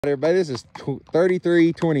Everybody, this is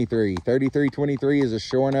 3323. 3323 is a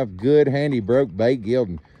sure enough good handy broke bay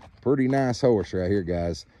gelding. Pretty nice horse right here,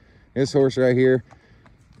 guys. This horse right here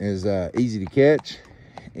is easy to catch,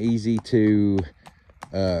 easy to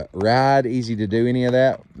ride, easy to do any of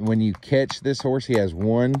that. When you catch this horse, he has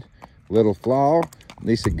one little flaw.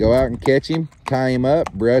 They said go out and catch him, tie him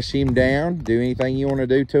up, brush him down, do anything you want to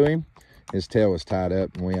do to him. His tail was tied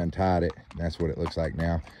up and we untied it. That's what it looks like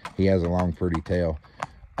now. He has a long, pretty tail.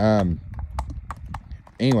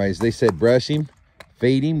 Anyways, they said brush him,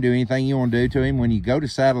 feed him, do anything you want to do to him. When you go to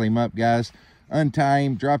saddle him up, guys, untie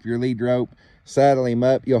him, drop your lead rope, saddle him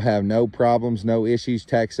up. You'll have no problems, no issues.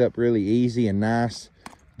 Tacks up really easy and nice,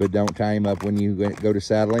 but don't tie him up when you go to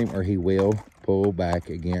saddle him or he will pull back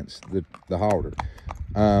against the halter.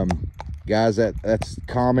 Guys, that's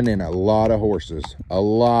common in a lot of horses,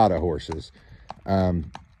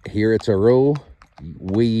 here it's a rule.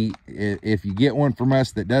 If you get one from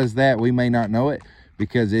us that does that, we may not know it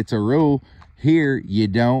because it's a rule. Here, you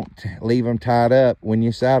don't leave them tied up when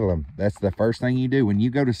you saddle them. That's the first thing you do. When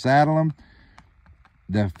you go to saddle them,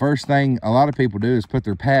 the first thing a lot of people do is put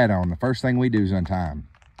their pad on. The first thing we do is untie them.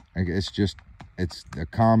 It's a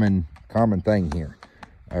common thing here.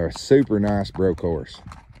 A super nice broke horse.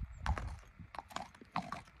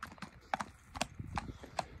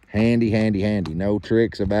 Handy, handy, handy. No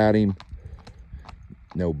tricks about him.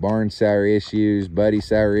 No barn sour issues, buddy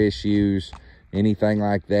sour issues, anything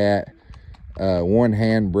like that. One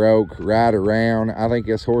hand broke right around. I think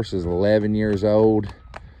this horse is 11 years old.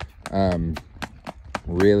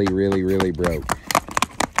 Really, really, really broke.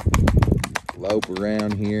 Lope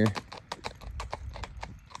around here.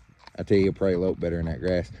 I tell you, he'll probably lope better in that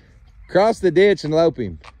grass. Cross the ditch and lope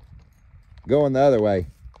him. Going the other way.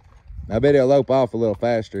 I bet he'll lope off a little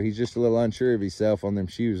faster. He's just a little unsure of himself on them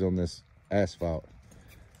shoes on this asphalt.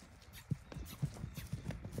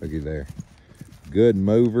 Looky there. Good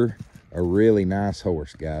mover. A really nice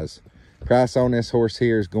horse, guys. Price on this horse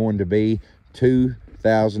here is going to be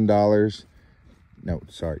 $2,000. No,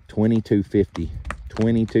 sorry, $2,250.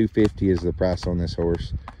 $2,250 is the price on this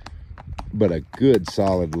horse. But a good,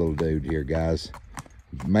 solid little dude here, guys.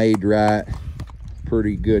 Made right.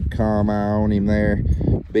 Pretty good calm eye on him there.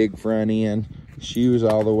 Big front end. Shoes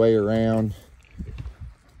all the way around.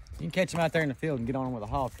 You can catch him out there in the field and get on him with a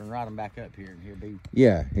halter and ride him back up here, and he'll be...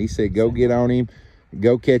 Yeah, he said go get on him,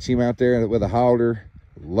 go catch him out there with a halter,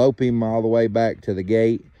 lope him all the way back to the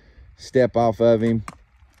gate, step off of him.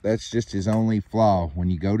 That's just his only flaw.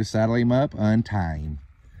 When you go to saddle him up, untie him.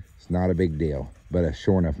 It's not a big deal, but a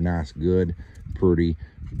sure enough nice, good, pretty,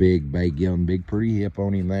 big bay gelding, big pretty hip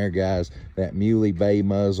on him there, guys. That muley bay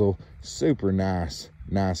muzzle, super nice,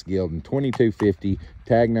 nice gelding. $2,250,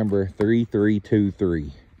 tag number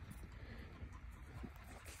 3323.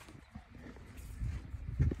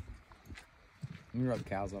 You can rub the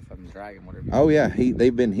cows off of him and drag him, whatever. Oh yeah,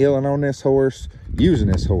 they've been healing on this horse, using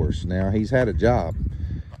this horse. Now he's had a job.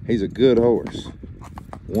 He's a good horse.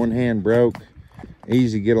 One hand broke,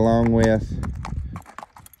 easy to get along with.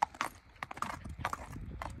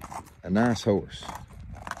 A nice horse,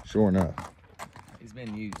 sure enough. He's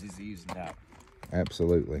been used, he's used it out.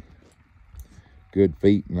 Absolutely. Good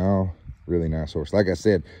feet and all, really nice horse. Like I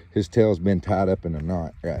said, his tail's been tied up in a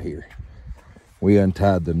knot right here. We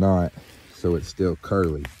untied the knot, so it's still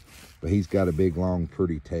curly, but he's got a big, long,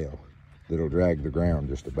 pretty tail that'll drag the ground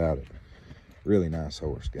just about it. Really nice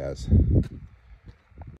horse, guys.